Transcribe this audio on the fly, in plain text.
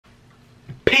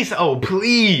Peace. Oh,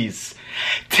 please.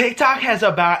 TikTok has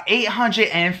about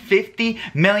 850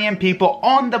 million people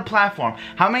on the platform.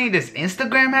 How many does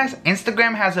Instagram has?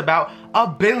 Instagram has about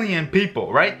 1 billion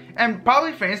people, right? And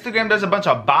probably for Instagram, there's a bunch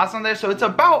of bots on there, so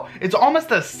it's almost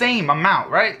the same amount,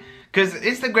 right? Because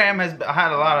Instagram has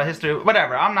had a lot of history,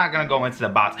 whatever. I'm not gonna go into the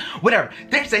bots, whatever.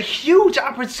 There's a huge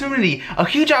opportunity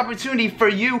for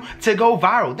you to go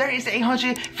viral. There is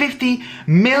 850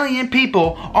 million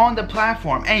people on the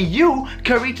platform, and you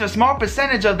could reach a small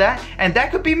percentage of that, and that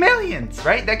could be millions,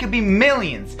 right? That could be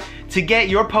millions to get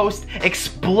your post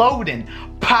exploding,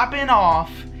 popping off.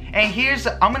 And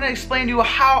I'm gonna explain to you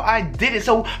how I did it.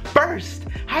 So first,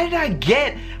 how did I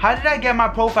get my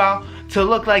profile to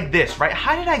look like this, right?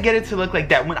 How did I get it to look like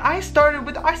that? When I started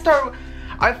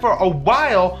for a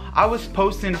while, I was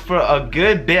posting for a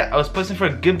good bit.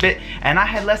 And I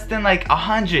had less than like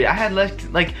 100. I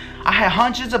had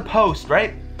hundreds of posts,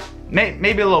 right?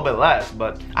 Maybe a little bit less,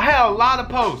 but I had a lot of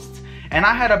posts, and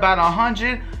I had about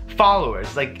 100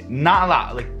 followers. Like, not a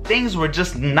lot. Like, things were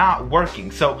just not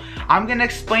working. So I'm gonna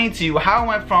explain to you how I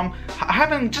went from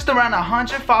having just around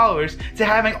 100 followers to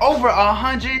having over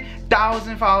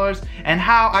 100,000 followers, and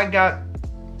how I got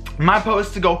my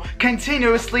posts to go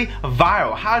continuously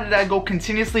viral. How did I go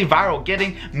continuously viral,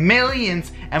 getting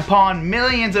millions upon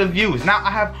millions of views? Now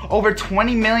I have over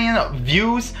 20 million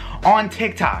views on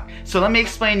TikTok. So let me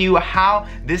explain to you how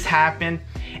this happened.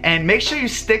 And make sure you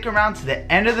stick around to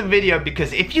the end of the video,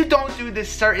 because if you don't do this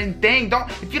certain thing,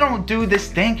 if you don't do this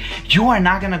thing, you are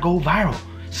not gonna go viral.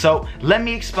 So let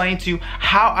me explain to you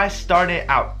how I started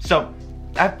out. So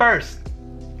at first,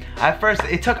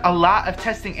 it took a lot of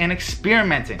testing and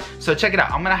experimenting. So check it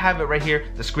out. I'm gonna have it right here,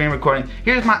 the screen recording.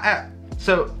 Here's my app.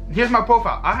 So here's my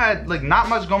profile. I had like not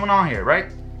much going on here,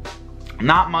 right?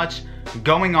 Not much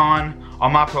going on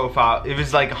my profile. It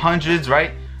was like hundreds,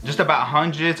 right? Just about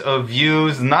hundreds of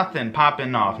views, nothing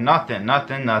popping off, nothing,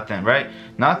 right?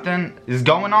 Nothing is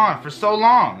going on for so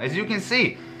long. As you can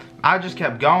see, I just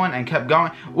kept going and kept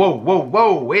going.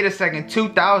 Whoa, wait a second,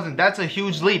 2,000, that's a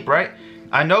huge leap, right?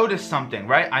 I noticed something,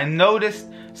 right?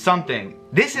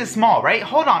 This is small, right?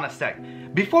 Hold on a sec.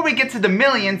 Before we get to the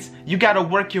millions, you gotta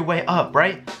work your way up,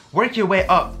 right? Work your way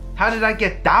up. How did I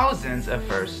get thousands at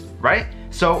first, right?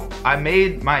 So I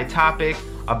made my topic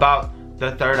about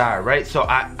the third eye, right? So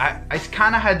I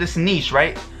kind of had this niche,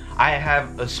 right? I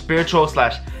have a spiritual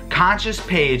 / conscious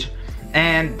page,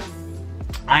 and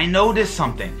I noticed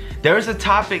something. There's a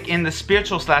topic in the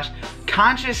spiritual /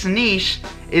 conscious niche,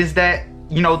 is that,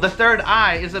 you know, the third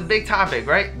eye is a big topic,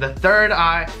 right? The third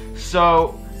eye.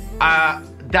 So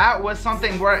that was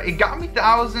something where it got me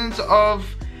thousands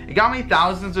of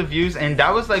views, and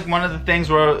that was like one of the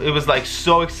things where it was like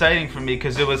so exciting for me,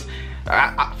 because it was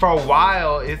for a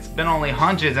while it's been only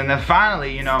hundreds, and then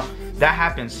finally, you know, that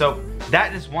happened. So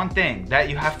that is one thing that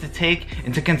you have to take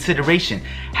into consideration,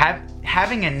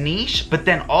 having a niche, but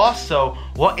then also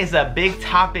what is a big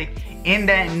topic in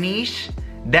that niche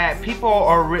that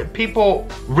people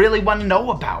really want to know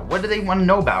about. What do they want to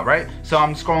know about, right? So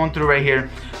I'm scrolling through right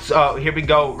here. So here we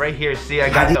go, right here. See, I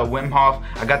got the Wim Hof,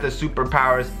 I got the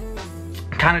superpowers.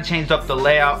 Kind of changed up the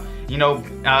layout, you know.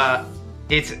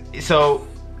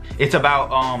 It's about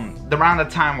around the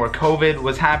time where COVID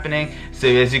was happening. So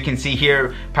as you can see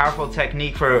here, powerful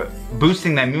technique for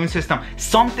boosting the immune system.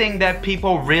 Something that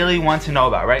people really want to know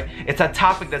about, right? It's a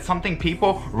topic that's something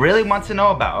people really want to know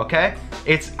about, okay?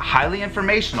 It's highly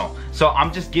informational. So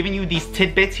I'm just giving you these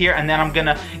tidbits here, and then I'm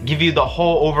gonna give you the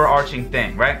whole overarching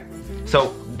thing, right?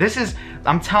 So this is,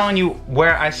 I'm telling you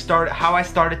where I started, how I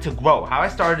started to grow, how I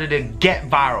started to get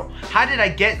viral. How did I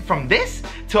get from this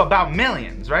to about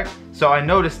millions, right? So I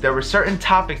noticed there were certain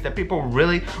topics that people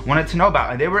really wanted to know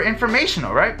about, and they were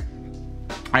informational, right?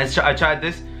 I tried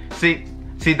this. See,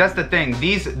 that's the thing.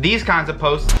 These kinds of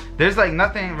posts, there's like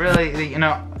nothing really, you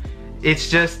know, it's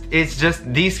just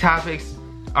these topics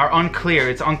are unclear.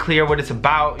 It's unclear what it's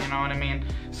about, you know what I mean?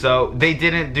 So they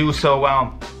didn't do so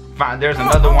well. There's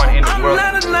another one in the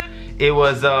world. It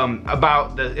was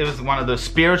it was one of the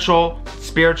spiritual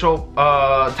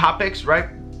topics, right?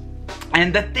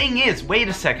 And the thing is, wait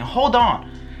a second, hold on.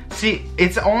 See,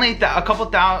 it's only a couple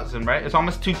thousand, right? It's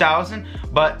almost 2,000.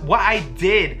 But what I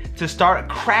did to start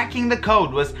cracking the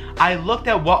code was I looked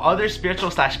at what other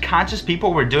spiritual / conscious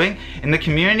people were doing in the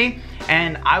community,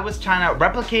 and I was trying to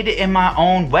replicate it in my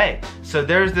own way. So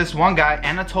there's this one guy,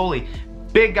 Anatoly,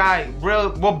 big guy, real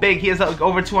big. He has like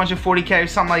over 240K or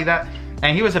something like that.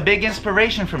 And he was a big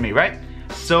inspiration for me, right?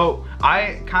 So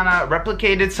I kind of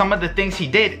replicated some of the things he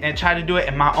did and tried to do it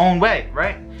in my own way,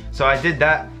 right? So I did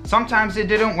that. Sometimes it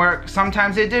didn't work,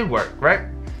 sometimes it did work, right?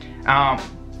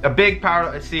 a big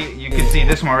power. See, you can see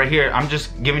this one right here. I'm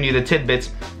just giving you the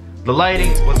tidbits. The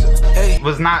lighting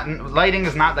was not, lighting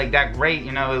is not like that great,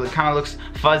 you know, it kind of looks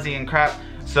fuzzy and crap.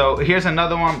 So here's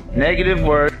another one, negative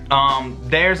word.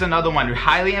 There's another one,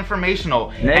 highly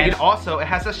informational. And also it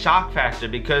has a shock factor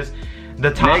because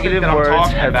the topic that I'm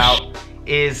talking about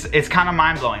is, it's kind of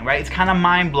mind-blowing, right? It's kind of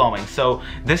mind-blowing. So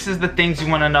this is the things you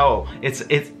want to know. It's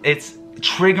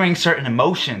triggering certain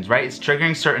emotions, right? It's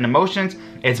triggering certain emotions.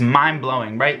 It's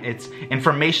mind-blowing, right? It's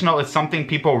informational. It's something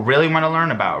people really want to learn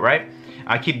about, right?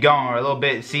 I keep going a little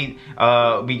bit. See,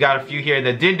 we got a few here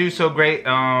that did do so great.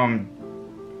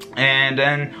 And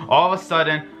then all of a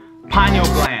sudden, pineal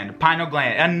gland,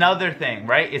 another thing,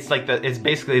 right? It's like it's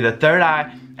basically the third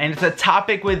eye, and it's a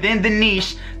topic within the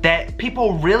niche that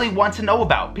people really want to know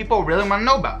about. People really want to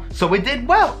know about. So it did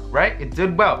well, right? It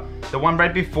did well. The one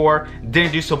right before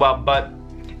didn't do so well, but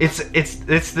it's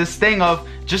this thing of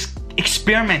just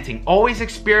experimenting, always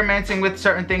experimenting with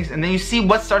certain things, and then you see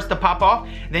what starts to pop off.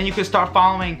 Then you can start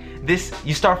following this.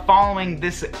 You start following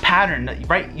this pattern,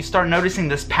 right? You start noticing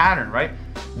this pattern, right?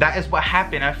 That is what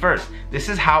happened at first. This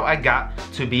is how I got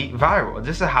to be viral.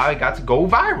 This is how I got to go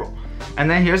viral. And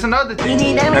then here's another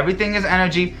thing. Everything is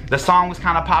energy. The song was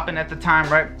kind of popping at the time,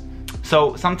 right?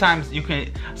 So sometimes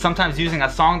using a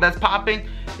song that's popping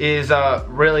is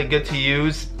really good to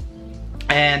use.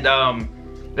 And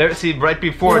there, see, right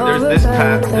before there's this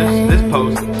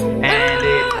post, and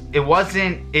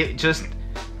it just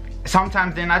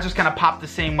sometimes they're not just gonna pop the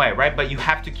same way, right? But you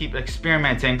have to keep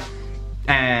experimenting.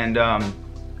 And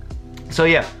so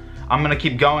yeah, I'm gonna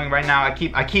keep going right now. I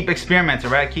keep experimenting,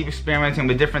 right? I keep experimenting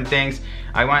with different things.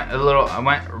 I went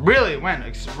really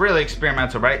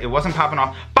experimental, right? It wasn't popping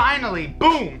off. Finally,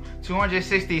 boom,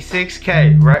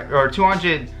 266K, right? Or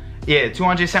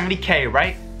 270K,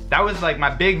 right? That was like my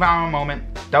big viral moment.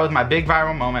 That was my big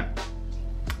viral moment.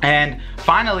 And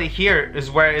finally, here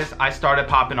is where I started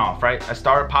popping off, right? I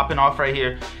started popping off right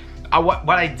here. What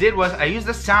I did was I used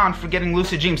the sound for getting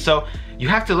lucid dreams. So you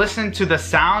have to listen to the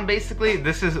sound. Basically,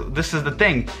 this is the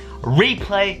thing.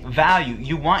 Replay value.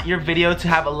 You want your video to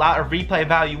have a lot of replay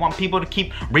value. You want people to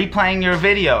keep replaying your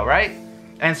video, right?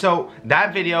 And so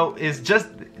that video is just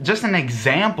an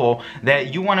example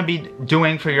that you want to be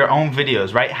doing for your own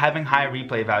videos, right? Having high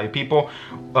replay value. People,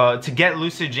 to get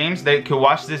lucid dreams, they could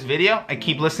watch this video and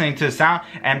keep listening to the sound.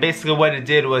 And basically what it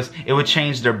did was it would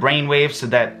change their brain waves so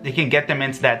that it can get them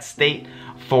into that state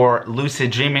for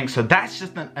lucid dreaming. So that's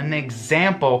just an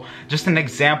example,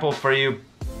 for you.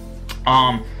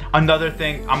 Another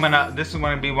thing, this is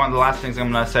going to be one of the last things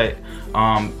I'm going to say.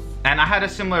 And I had a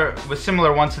similar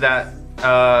one to that,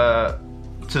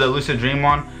 to the lucid dream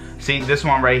one. See this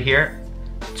one right here,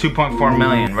 2.4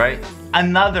 million, right?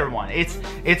 Another one. It's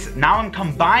now I'm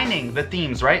combining the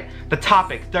themes, right? The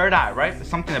topic, third eye, right? It's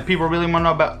something that people really want to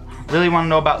know about. Really want to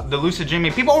know about the lucid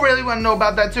dreaming. People really want to know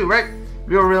about that too, right?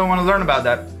 People really want to learn about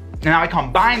that. And now I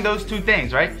combine those two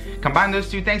things, right? Combine those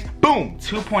two things, boom,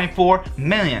 2.4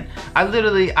 million.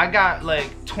 I got like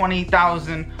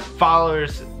 20,000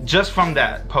 followers just from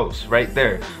that post right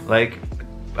there. Like,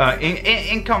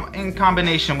 in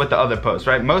combination with the other posts,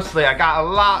 right? Mostly I got a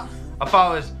lot of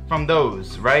followers from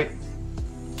those, right?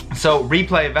 So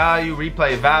replay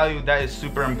value, that is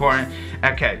super important.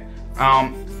 Okay,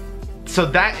 so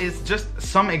that is just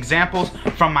some examples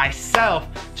from myself,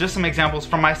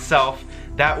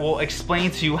 that will explain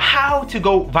to you how to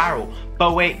go viral.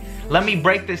 But wait, let me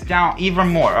break this down even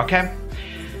more, okay?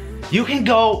 You can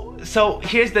go, so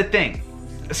here's the thing.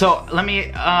 So let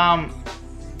me,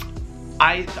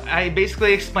 I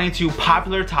basically explained to you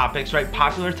popular topics, right?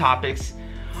 Popular topics.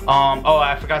 Oh,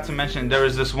 I forgot to mention, there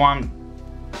was this one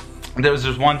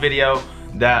video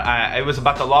that it was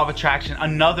about the law of attraction,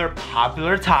 another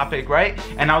popular topic, right?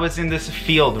 And I was in this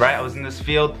field, right?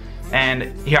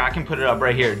 And here, I can put it up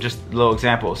right here, just a little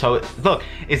example. So look,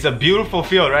 it's a beautiful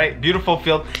field, right? Beautiful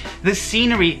field. The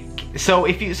scenery, so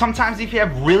sometimes if you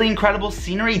have really incredible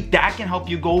scenery, that can help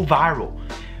you go viral.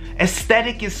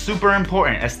 Aesthetic is super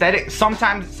important. Aesthetic,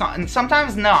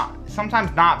 sometimes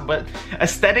not, but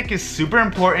aesthetic is super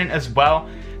important as well.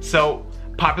 So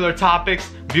popular topics,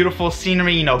 beautiful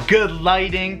scenery, you know, good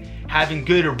lighting, having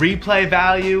good replay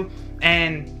value,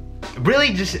 and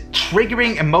really just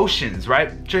triggering emotions,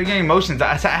 right? Triggering emotions.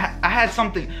 I had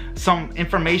some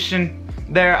information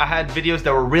there. I had videos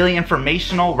that were really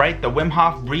informational, right? The Wim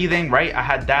Hof breathing, right? I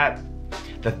had that.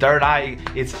 The third eye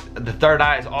is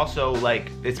also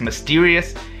like, it's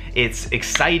mysterious, it's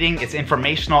exciting, it's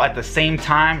informational at the same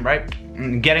time, right?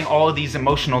 Getting all of these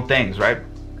emotional things, right?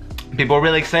 People are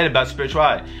really excited about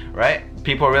spirituality, right?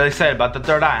 People are really excited about the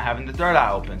third eye, having the third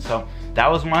eye open. So that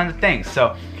was one of the things.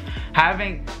 So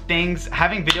having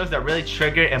videos that really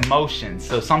trigger emotions.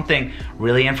 So something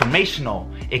really informational,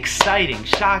 exciting,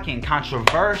 shocking,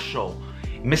 controversial,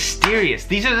 mysterious.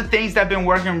 These are the things that have been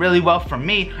working really well for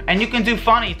me. And you can do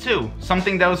funny too,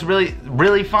 something that was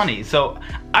really funny. So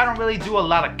I don't really do a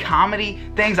lot of comedy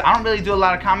things,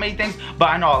 but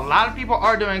I know a lot of people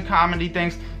are doing comedy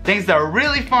things that are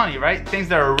really funny, right? Things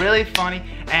that are really funny,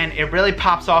 and it really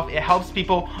pops off. It helps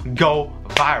people go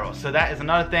viral. So that is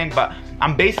another thing, but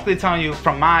I'm basically telling you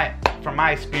from my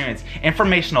experience,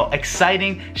 informational,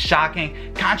 exciting,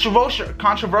 shocking,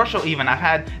 controversial even. I've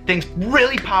had things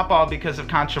really pop off because of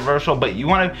controversial, but you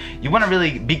wanna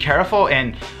really be careful,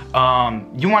 and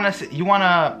you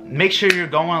wanna make sure you're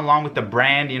going along with the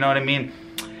brand, you know what I mean?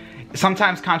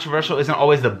 Sometimes controversial isn't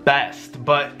always the best,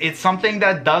 but it's something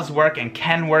that does work and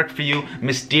can work for you.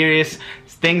 Mysterious,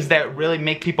 things that really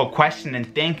make people question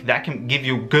and think, that can give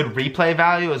you good replay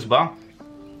value as well.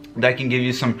 That can give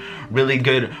you some really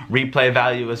good replay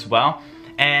value as well.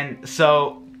 And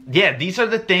so, yeah, these are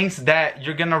the things that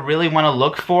you're gonna really wanna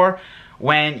look for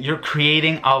when you're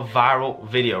creating a viral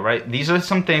video, right? These are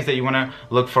some things that you wanna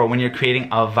look for when you're creating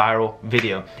a viral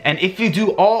video. And if you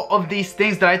do all of these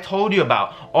things that I told you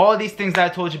about,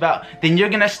 then you're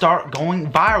gonna start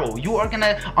going viral. You are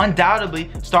gonna undoubtedly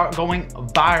start going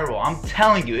viral. I'm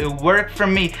telling you, it worked for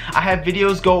me. I had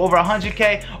videos go over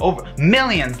 100K, over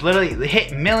millions, literally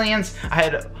hit millions. I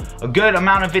had a good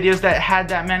amount of videos that had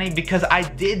that many because I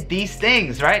did these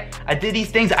things, right? I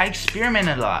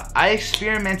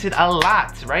experimented a lot,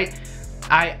 right?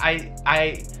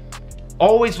 I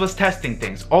always was testing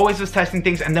things,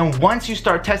 and then once you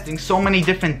start testing so many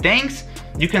different things,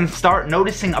 you can start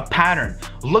noticing a pattern.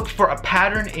 Look for a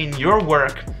pattern in your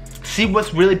work, see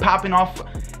what's really popping off.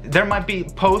 There might be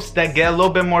posts that get a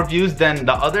little bit more views than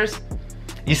the others.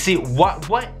 You see,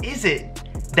 what is it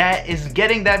that is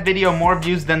getting that video more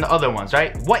views than the other ones,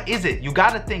 right? What is it? You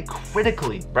gotta think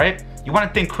critically, right? You wanna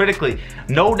think critically.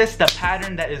 Notice the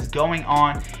pattern that is going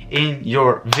on in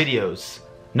your videos.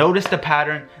 Notice the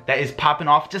pattern that is popping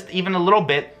off just even a little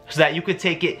bit so that you could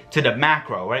take it to the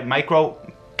macro, right? Micro,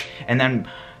 and then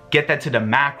get that to the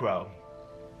macro.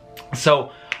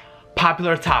 So,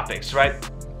 popular topics, right?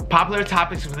 Popular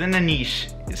topics within the niche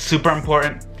is super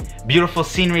important. Beautiful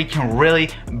scenery can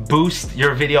really boost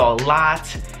your video a lot.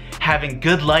 Having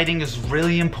good lighting is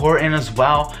really important as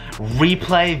well.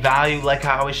 Replay value, like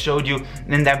I always showed you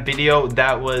in that video,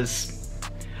 that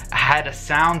had a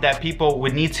sound that people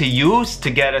would need to use to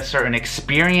get a certain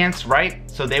experience, right?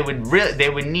 So they would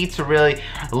need to really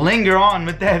linger on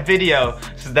with that video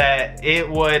so that it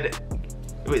would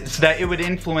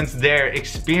influence their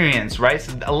experience, right?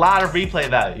 So a lot of replay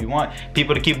value. You want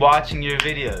people to keep watching your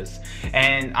videos.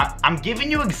 And I'm giving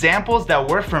you examples that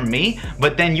work for me,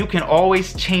 but then you can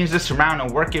always change this around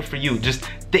and work it for you. Just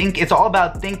think, it's all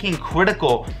about thinking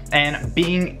critical and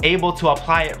being able to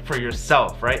apply it for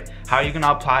yourself, right? How are you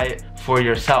gonna apply it for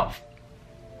yourself?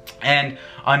 And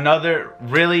another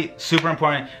really super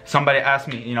important, somebody asked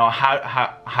me, you know,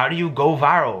 how do you go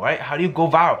viral, right? How do you go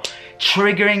viral?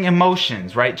 Triggering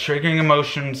emotions, right? Triggering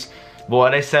emotions. Well,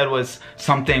 what I said was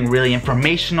something really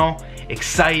informational,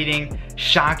 exciting,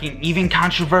 shocking, even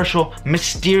controversial,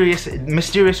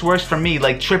 mysterious words for me,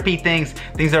 like trippy things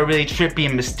that are really trippy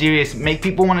and mysterious, make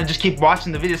people want to just keep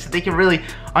watching the video so they can really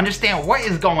understand what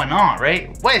is going on,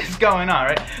 right? What is going on,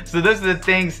 right? So those are the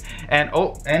things, and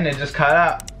it just cut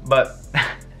out, but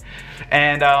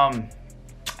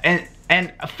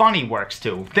and funny works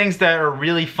too. Things that are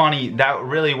really funny, that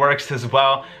really works as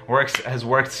well. Has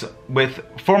worked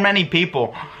for many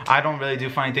people. I don't really do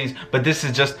funny things, but this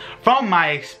is just from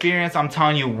my experience. I'm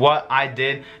telling you what I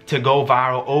did to go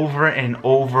viral over and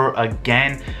over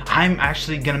again. I'm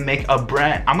actually gonna make I'm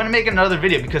gonna make another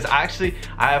video because I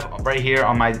have right here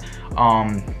on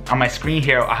my screen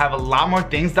here, I have a lot more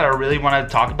things that I really want to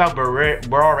talk about, but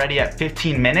we're already at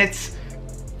 15 minutes.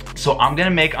 So I'm gonna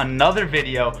make another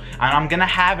video, and I'm gonna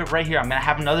have it right here. I'm gonna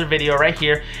have another video right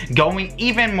here going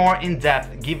even more in depth,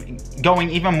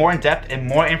 and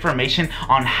more information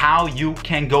on how you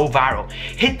can go viral.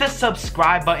 Hit the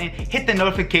subscribe button, hit the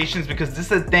notifications, because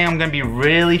this is the thing I'm gonna be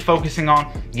really focusing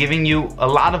on, giving you a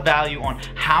lot of value on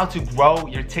how to grow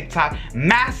your TikTok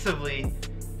massively.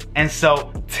 And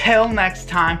so till next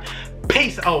time,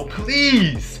 peace out,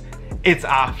 please. It's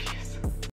obvious.